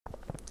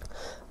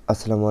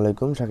আসসালামু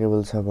আলাইকুম।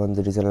 সাকিবুল সাফওয়ান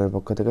জিডি চ্যানেলের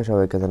পক্ষ থেকে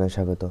সবাইকে জানাই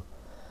স্বাগত।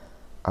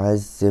 আজ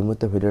যে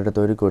মুহূর্তে ভিডিওটা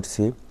তৈরি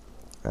করছি,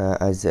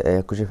 আজ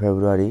 21শে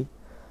ফেব্রুয়ারি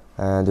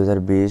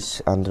 2020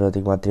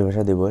 আন্তর্জাতিক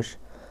মাতৃভাষা দিবস।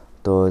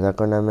 তো যার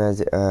কারণে আমি আজ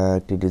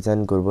একটি ডিজাইন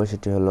করব,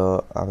 সেটি হলো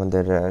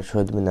আমাদের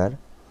শহীদ মিনার।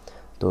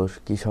 তো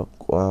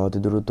অতি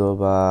দ্রুত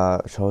বা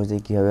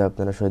সহজেই কীভাবে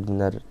আপনারা শহীদ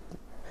মিনার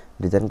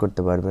ডিজাইন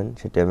করতে পারবেন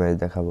সেটি আমি আজ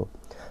দেখাবো।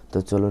 তো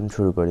চলুন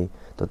শুরু করি।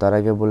 তো তার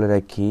আগে বলে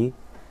রাখি,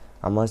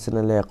 আমার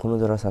চ্যানেলে এখনও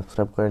যারা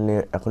সাবস্ক্রাইব করেননি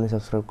এখনই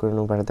সাবস্ক্রাইব করে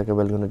নিন, পাশে থাকা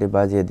বেল ঘন্টাটি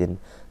বাজিয়ে দিন,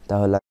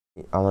 তাহলে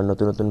আমার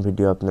নতুন নতুন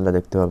ভিডিও আপনারা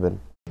দেখতে পাবেন।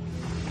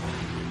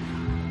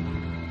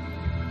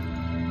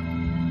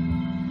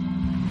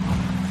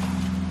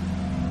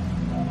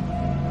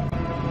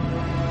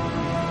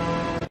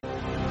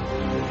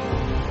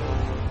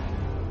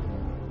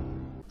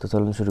 তো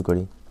চলুন শুরু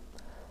করি।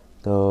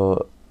 তো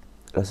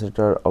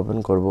ইলাস্ট্রেটর ওপেন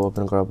করব।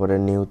 ওপেন করার পরে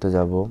নিউতে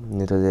যাব।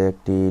 নিউতে যে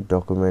একটি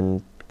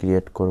ডকুমেন্ট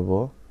ক্রিয়েট করব,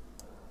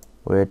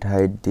 ওয়েট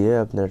হাইট দিয়ে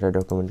আপনারা একটা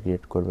ডকুমেন্ট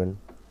ক্রিয়েট করবেন।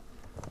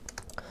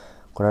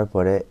 করার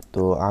পরে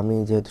তো আমি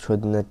যেহেতু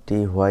শহীদ মিনারটি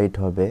হোয়াইট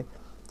হবে,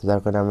 যার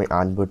কারণে আমি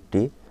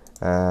আর্টবোর্ডটি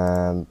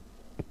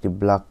একটি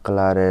ব্ল্যাক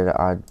কালারের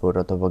আর্টবোর্ড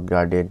অথবা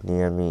গ্রাডিয়েন্ট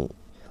নিয়ে আমি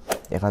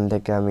এখান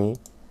থেকে আমি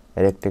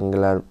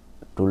রেক্টেঙ্গুলার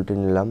টুলটি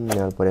নিলাম।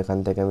 নেওয়ার পর এখান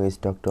থেকে আমি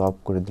স্টকটি অফ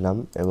করে দিলাম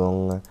এবং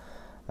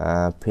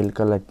ফিল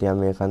কালারটি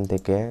আমি এখান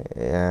থেকে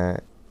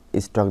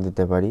স্টক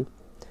দিতে পারি।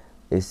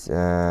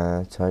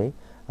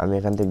 আমি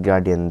এখান থেকে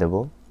গ্রাডিয়েন্ট দেব।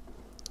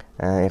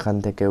 এখান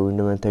থেকে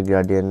উইন্ডো মেনু থেকে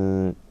গ্রাডিয়েন্ট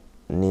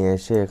নিয়ে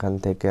এসে এখান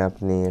থেকে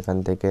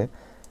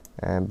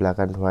ব্ল্যাক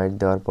অ্যান্ড হোয়াইট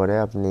দেওয়ার পরে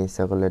আপনি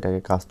ইচ্ছা করলে এটাকে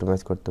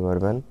কাস্টমাইজ করতে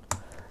পারবেন।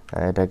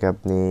 এটাকে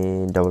আপনি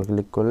ডাবল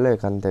ক্লিক করলে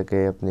এখান থেকে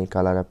আপনি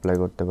কালার অ্যাপ্লাই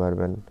করতে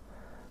পারবেন।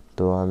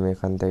 তো আমি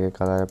এখান থেকে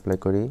কালার অ্যাপ্লাই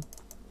করি।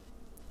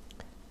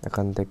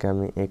 এখান থেকে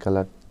আমি এই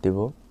কালার দেব।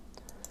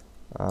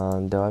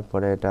 দেওয়ার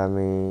পরে এটা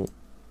আমি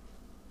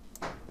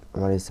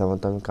আমার ইচ্ছা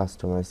মতো আমি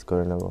কাস্টমাইজ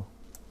করে নেব।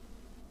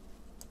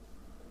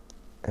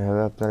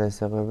 এভাবে আপনারা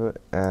ইচ্ছাভাবে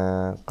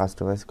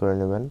কাস্টমাইজ করে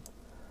নেবেন,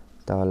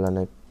 তাহলে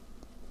অনেক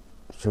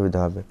সুবিধা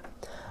হবে।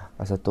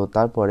 আচ্ছা, তো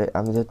তারপরে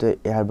আমি যেহেতু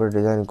এয়ারবোর্ড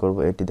ডিজাইন করব,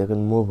 এটি দেখুন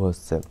মুভ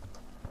হচ্ছে,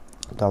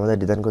 তো আমাদের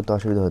ডিজাইন করতে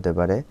অসুবিধা হতে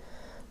পারে,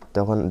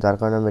 তখন যার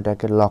কারণে আমি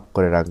এটাকে লক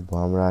করে রাখবো।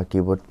 আমরা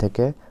কিবোর্ড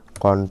থেকে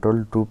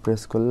Ctrl+2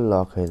 প্রেস করলে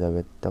লক হয়ে যাবে,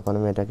 তখন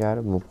আমি এটাকে আর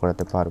মুভ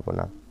করাতে পারবো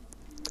না,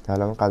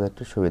 তাহলে আমার কাজের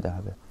একটু সুবিধা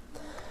হবে।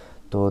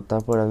 তো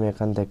তারপর আমি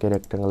এখান থেকে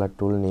রেক্টেঙ্গুলার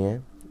টুল নিয়ে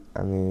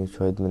আমি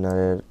শহীদ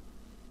মিনারের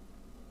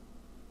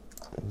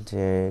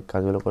যে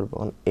কাজগুলো করবো,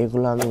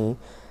 এগুলো আমি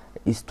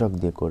স্টক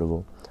দিয়ে করব।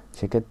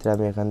 সেক্ষেত্রে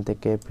আমি এখান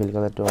থেকে ফিল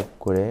কালারটি অফ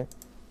করে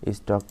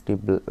স্টকটি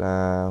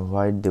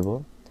হোয়াইট দেব।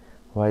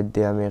 হোয়াইট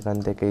দিয়ে আমি এখান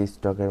থেকে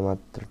স্টকের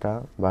মাত্রাটা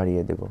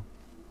বাড়িয়ে দেব,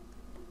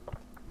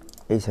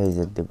 এই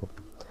সাইজের দেব।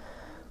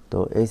 তো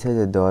এই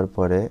সাইজের দেওয়ার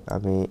পরে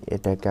আমি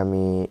এটাকে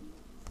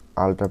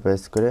আল্ট্রা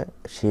প্রেস করে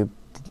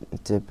শিফট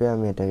চেপে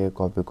আমি এটাকে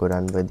কপি করে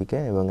আনবো এদিকে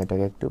এবং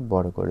এটাকে একটু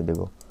বড় করে দেব।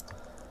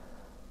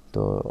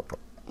 তো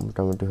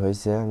মোটামুটি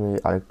হয়েছে, আমি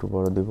আরেকটু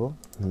বড় দেব।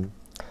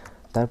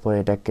 তারপর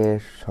এটাকে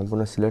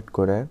সম্পূর্ণ সিলেক্ট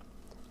করে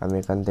আমি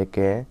এখান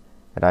থেকে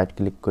রাইট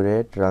ক্লিক করে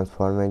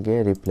ট্রান্সফর্মে গিয়ে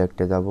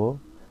রিফ্লেক্টে যাব,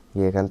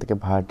 গিয়ে এখান থেকে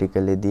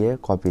ভার্টিক্যালি দিয়ে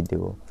কপি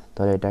দেব।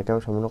 তাহলে এটাকে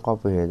আমি সম্পূর্ণ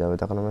কপি হয়ে যাবে।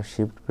 তখন আমরা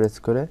শিফট প্রেস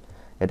করে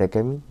এটাকে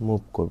আমি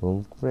মুভ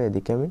করে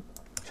এদিকে আমি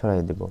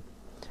সরাই দেব।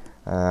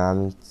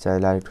 আমি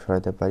চাইলে আরেকটু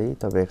সরাতে পারি,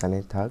 তবে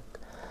এখানেই থাক।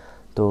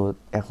 তো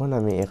এখন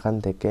আমি এখান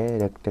থেকে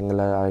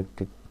রেক্টেঙ্গুলার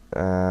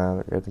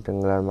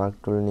মার্ক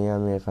টুল নিয়ে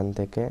আমি এখান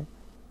থেকে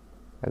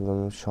একদম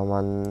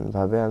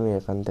সমানভাবে আমি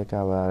এখান থেকে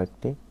আবার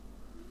আরেকটি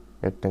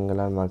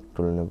রেক্টেঙ্গুলার মার্ক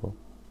টুল নেব,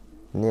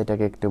 নিয়ে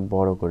এটাকে একটু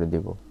বড় করে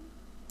দিব।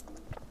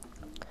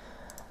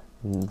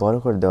 বড়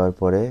করে দেওয়ার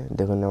পরে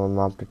দেখুন আমার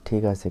মাপটা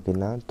ঠিক আছে কি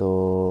না, তো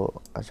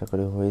আশা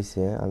করি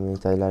হয়েছে। আমি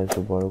চাইলে আর একটু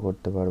বড়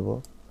করতে পারবো,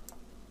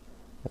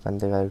 এখান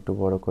থেকে আর একটু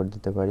বড় করে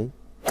দিতে পারি।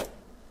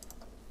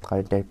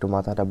 গাড়িটা একটু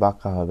মাথাটা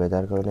বাঁকা হবে,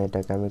 যার কারণে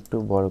এটাকে আমি একটু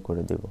বড়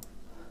করে দিব,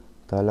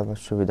 তাহলে আমার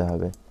সুবিধা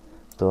হবে।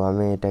 তো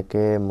আমি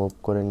এটাকে মুভ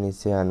করে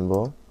নিচে আনবো।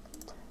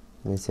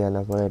 নিচে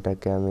আনার পরে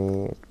এটাকে আমি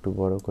একটু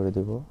বড় করে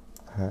দিব।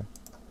 হ্যাঁ,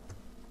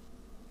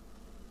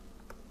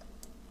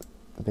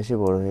 বেশি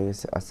বড় হয়ে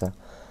গেছে। আচ্ছা,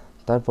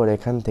 তারপর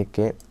এখান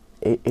থেকে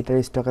এটার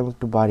স্টক আমি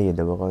একটু বাড়িয়ে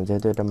দেবো, কারণ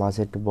যেহেতু এটা মাঝে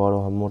একটু বড়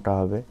মোটা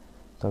হবে।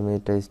 তো আমি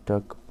এটা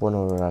স্টক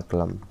 15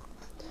 রাখলাম।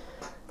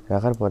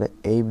 রাখার পরে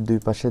এই দুই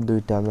পাশে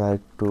দুইটা আমি আর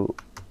একটু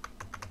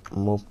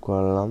মুভ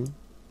করলাম।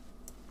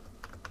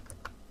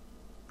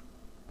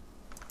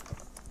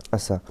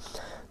 আচ্ছা,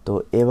 তো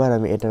এবার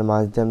আমি এটার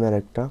মাঝ দিয়ে আমি আর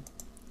একটা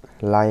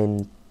লাইন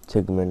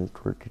সেগমেন্ট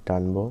টুলটি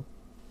টানবো।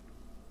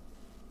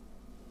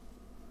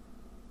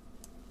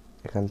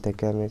 এখান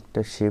থেকে আমি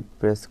একটা শিফট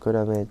প্রেস করে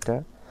আমি এটা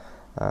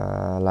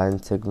লাইন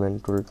সেগমেন্ট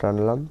টুল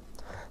টানলাম।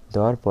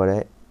 দেওয়ার পরে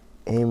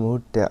এই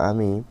মুহূর্তে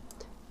আমি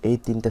এই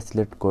তিনটা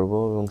সিলেক্ট করব,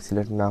 এবং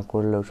সিলেক্ট না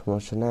করলেও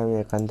সমস্যা নেই। আমি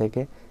এখান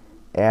থেকে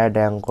অ্যাড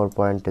অ্যাঙ্কর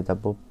পয়েন্টে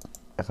যাব।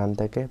 এখান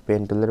থেকে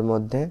পেন টুলের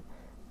মধ্যে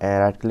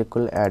রাইট ক্লিক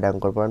করলে অ্যাড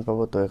অ্যাঙ্কর পয়েন্ট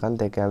পাবো। তো এখান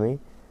থেকে আমি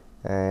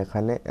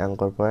এখানে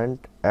অ্যাঙ্কর পয়েন্ট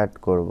অ্যাড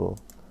করব।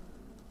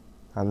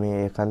 আমি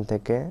এখান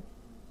থেকে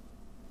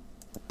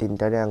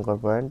তিনটারই অ্যাঙ্কর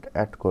পয়েন্ট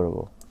অ্যাড করব।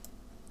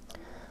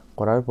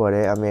 করার পরে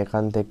আমি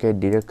এখান থেকে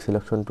ডিরেক্ট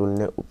সিলেকশন টুল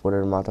নিয়ে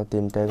উপরের মাথা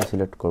তিনটা আমি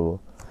সিলেক্ট করব,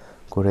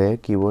 করে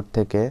কিবোর্ড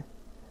থেকে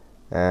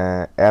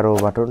অ্যারো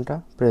বাটনটা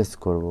প্রেস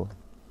করব।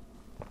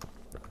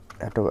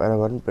 অ্যারো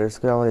বাটন প্রেস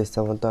করে আমার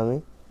ইচ্ছা মতো আমি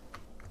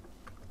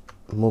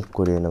মুভ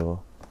করিয়ে নেব।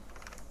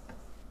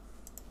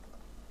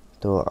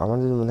 তো আমার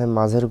যদি মনে হয়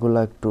মাঝেরগুলো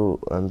একটু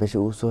বেশি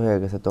উঁচু হয়ে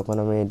গেছে, তখন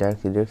আমি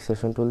ডাইরেক্ট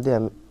সিলেকশন টুল দিয়ে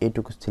আমি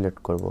এইটুকু সিলেক্ট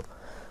করব,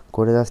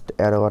 করে জাস্ট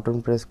অ্যারো বাটন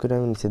প্রেস করে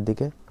আমি নিচের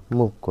দিকে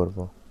মুভ করব।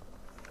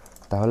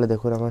 তাহলে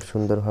দেখুন আমার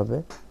সুন্দরভাবে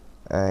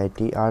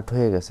এটি আর্ট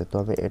হয়ে গেছে। তো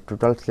আমি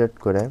টোটাল সিলেক্ট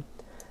করে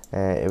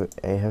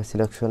এইভাবে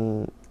সিলেকশন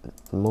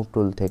মুভ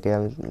টুল থেকে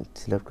আমি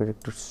সিলেক্ট করে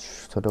একটু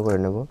ছোটো করে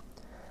নেব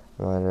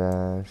আমার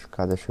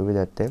কাজের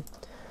সুবিধার্থে।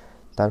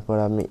 তারপর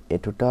আমি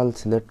টোটাল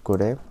সিলেক্ট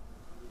করে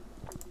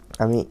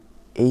আমি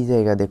এই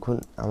জায়গা দেখুন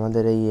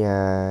আমাদের এই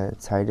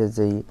সাইডের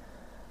যেই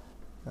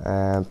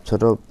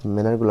ছোটো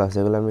মিনারগুলো আছে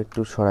এগুলো আমি একটু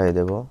সরাই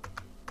দেব।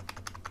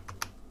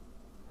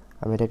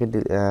 আমি এটাকে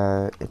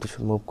একটু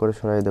মুভ করে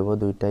সরাই দেব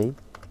দুইটাই।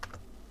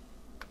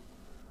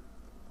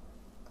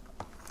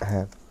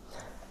 হ্যাঁ,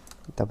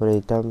 তারপরে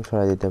এইটা আমি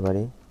সরাই দিতে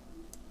পারি।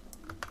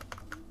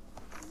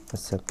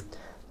 আচ্ছা,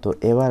 তো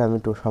এবার আমি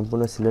একটু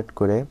সম্পূর্ণ সিলেক্ট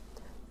করে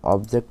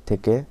অবজেক্ট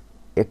থেকে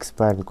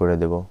এক্সপ্যান্ড করে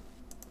দেব,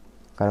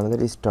 কারণ আমাদের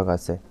স্টক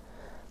আছে।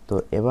 তো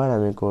এবার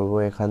আমি করব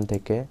এখান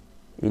থেকে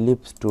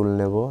ইলিপস টুল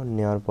নেব,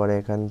 নেওয়ার পরে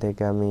এখান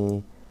থেকে আমি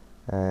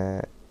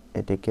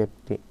এটিকে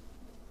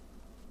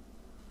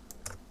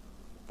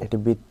একটি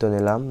বৃত্ত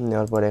নিলাম,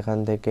 নেওয়ার পর এখান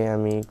থেকে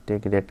আমি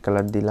একটি রেড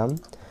কালার দিলাম।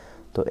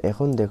 তো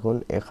এখন দেখুন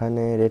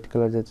এখানে রেড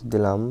কালার যেহেতু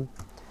দিলাম,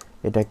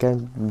 এটাকে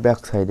ব্যাক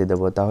সাইডে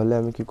দেবো। তাহলে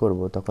আমি কি করব,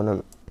 তখন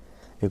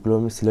এগুলো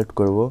আমি সিলেক্ট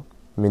করব,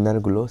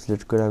 মিনারগুলো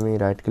সিলেক্ট করে আমি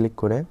রাইট ক্লিক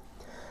করে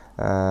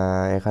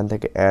এখান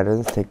থেকে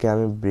অ্যারেঞ্জ থেকে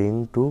আমি ব্রিং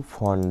টু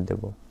ফন্ট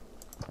দেব।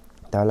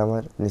 তাহলে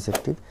আমার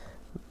নিচেরটি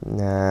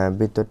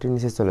বৃত্তটি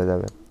নিচে চলে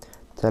যাবে।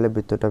 তাহলে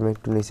বৃত্তটা আমি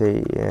একটু নিচেই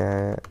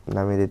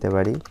নামিয়ে দিতে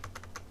পারি।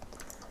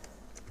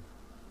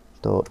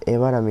 তো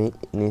এবার আমি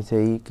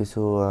নিচেই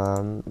কিছু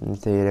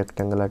নিচেই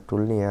রেক্ট্যাঙ্গুলার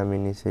টুল নিয়ে আমি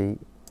নিচেই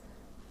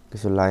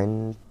কিছু লাইন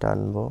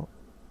টানবো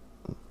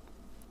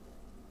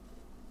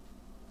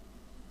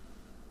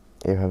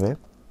এভাবে।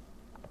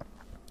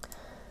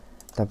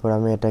 তারপর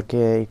আমি এটাকে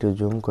একটু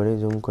জুম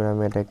করে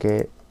আমি এটাকে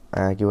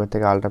কিবোর্ড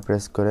থেকে আল্টা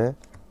প্রেস করে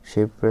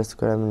শিফট প্রেস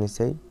করে আমি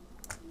নিচেই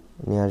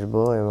নিয়ে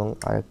আসবো এবং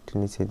আরেকটি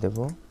নিচে দেব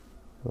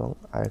এবং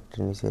আরেকটি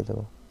নিচে দেব।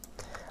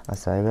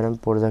 আচ্ছা, এবার আমি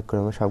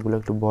পর্যায়ক্রমে আমি সবগুলো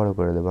একটু বড়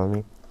করে দেবো। আমি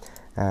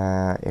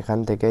এখান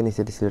থেকে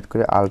নিচেটি সিলেক্ট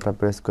করে আল্ট্রা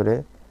প্রেস করে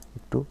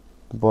একটু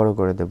বড়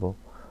করে দেব।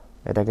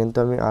 এটা কিন্তু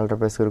আমি আল্ট্রা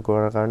প্রেস করে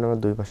করার কারণে আমার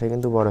দুই পাশে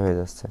কিন্তু বড় হয়ে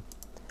যাচ্ছে।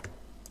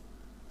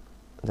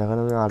 যখন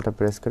আমি আল্ট্রা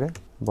প্রেস করে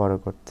বড়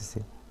করতেছি,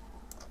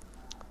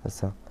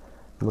 আচ্ছা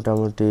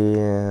মোটামুটি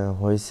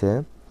হয়েছে।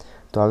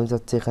 তো আমি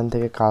চাচ্ছি এখান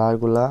থেকে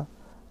কালারগুলা,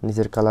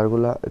 নিচের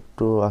কালারগুলা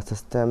একটু আস্তে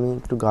আস্তে আমি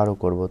একটু গাঢ়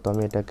করব। তো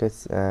আমি এটাকে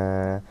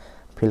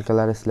ফিল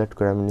কালারে সিলেক্ট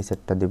করে আমি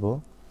নিচেরটা দিব,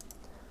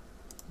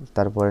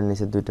 তারপরে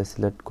নিচের দুইটা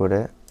সিলেক্ট করে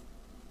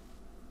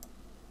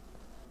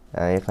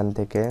এখান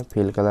থেকে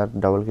ফিল কালার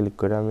ডাবল ক্লিক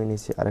করে আমি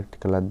নিচে আরেকটি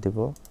কালার দিব।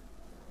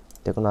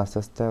 দেখুন আস্তে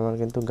আস্তে আমার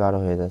কিন্তু গাঢ়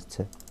হয়ে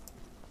যাচ্ছে।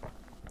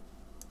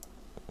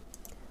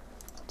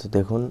 তো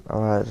দেখুন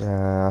আমার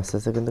আস্তে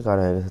আস্তে কিন্তু গাঢ়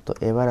হয়ে গেছে। তো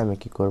এবার আমি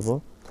কি করব,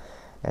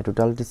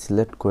 টোটালটি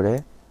সিলেক্ট করে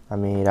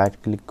আমি রাইট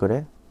ক্লিক করে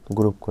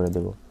গ্রুপ করে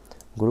দেব।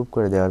 গ্রুপ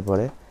করে দেওয়ার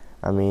পরে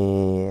আমি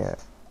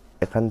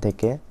এখান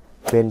থেকে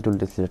পেন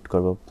টুলটি সিলেক্ট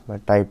করব,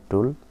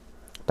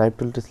 টাইপ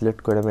টুলটি সিলেক্ট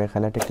করে আমি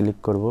এখানে একটা ক্লিক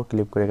করব।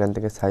 ক্লিক করে এখান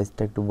থেকে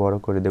সাইজটা একটু বড়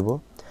করে দেব।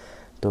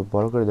 তো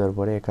বড় করে দেওয়ার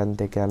পরে এখান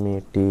থেকে আমি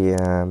একটি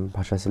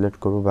ভাষা সিলেক্ট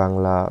করব,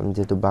 বাংলা,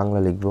 যেহেতু বাংলা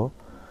লিখব।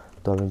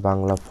 তো আমি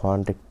বাংলা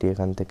ফন্ট একটি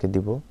এখান থেকে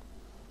দিব।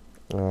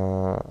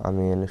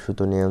 আমি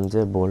সুতো নিয়ম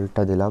যে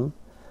বোল্ডটা দিলাম।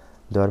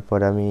 দেওয়ার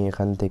পরে আমি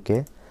এখান থেকে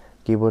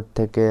কিবোর্ড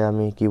থেকে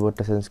আমি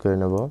কিবোর্ডটা চেঞ্জ করে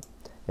নেব।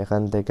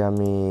 এখান থেকে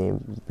আমি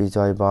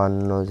বিজয়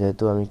 52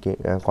 যেহেতু আমি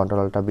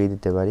কন্ট্রোলটা বি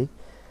দিতে পারি।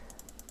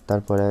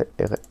 তারপরে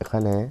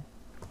এখানে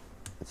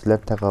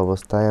সিলেক্ট থাকা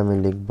অবস্থায় আমি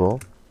লিখব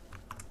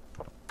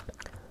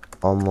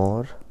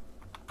অমর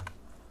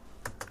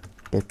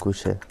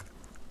 21।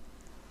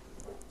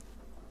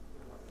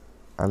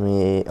 আমি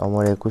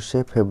অমর 21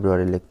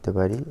 ফেব্রুয়ারি লিখতে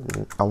পারি,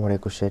 অমর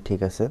 21 ঠিক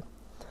আছে।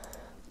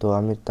 তো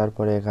আমি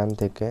তারপরে এখান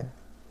থেকে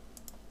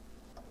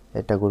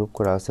এটা গ্রুপ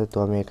করা আছে, তো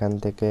আমি এখান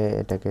থেকে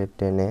এটাকে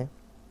টেনে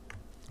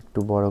একটু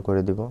বড়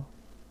করে দিব,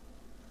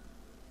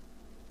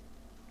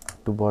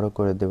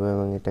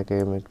 এবং এটাকে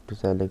আমি একটু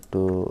চাইলে একটু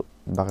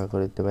বাঁকা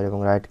করে দিতে পারি এবং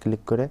রাইট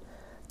ক্লিক করে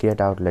ক্রিয়েট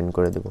আউটলাইন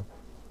করে দেব।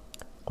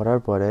 করার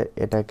পরে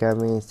এটাকে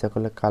আমি ইচ্ছা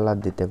করলে কালার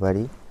দিতে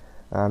পারি।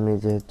 আমি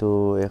যেহেতু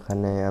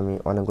এখানে আমি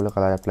অনেকগুলো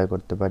কালার অ্যাপ্লাই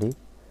করতে পারি,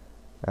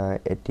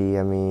 এটি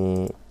আমি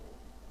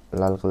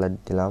লাল কালার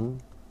দিলাম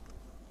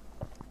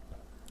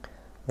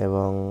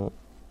এবং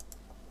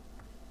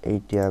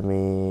এইটি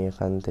আমি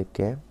এখান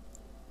থেকে,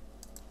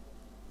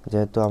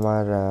 যেহেতু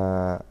আমার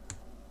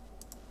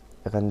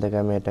এখান থেকে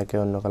আমি এটাকে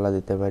অন্য কালার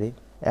দিতে পারি।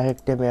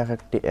 আমি এক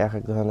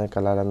এক ধরনের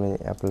কালার আমি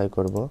অ্যাপ্লাই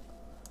করব,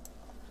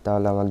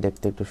 তাহলে আমার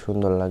দেখতে একটু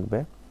সুন্দর লাগবে।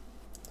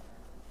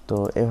 তো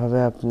এভাবে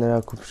আপনারা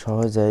খুব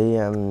সহজেই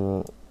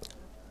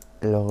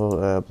লোগো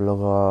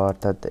লোগো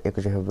অর্থাৎ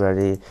 21শে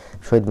ফেব্রুয়ারি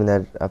শহীদ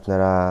মিনার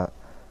আপনারা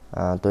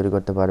তৈরি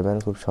করতে পারবেন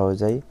খুব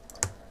সহজেই।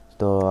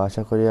 তো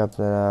আশা করি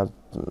আপনারা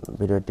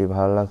ভিডিওটি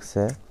ভালো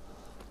লাগছে।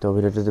 তো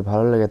ভিডিওটি যদি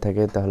ভালো লেগে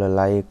থাকে তাহলে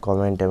লাইক,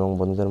 কমেন্ট এবং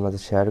বন্ধুদের মাঝে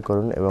শেয়ার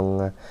করুন এবং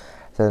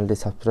চ্যানেলটি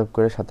সাবস্ক্রাইব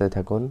করে সাথে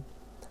থাকুন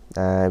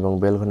এবং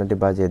বেল ঘন্টাটি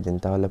বাজিয়ে দিন,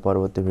 তাহলে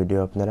পরবর্তী ভিডিও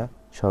আপনারা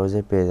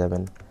সহজেই পেয়ে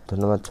যাবেন।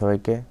 ধন্যবাদ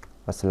সবাইকে।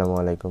 আসসালামু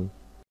আলাইকুম।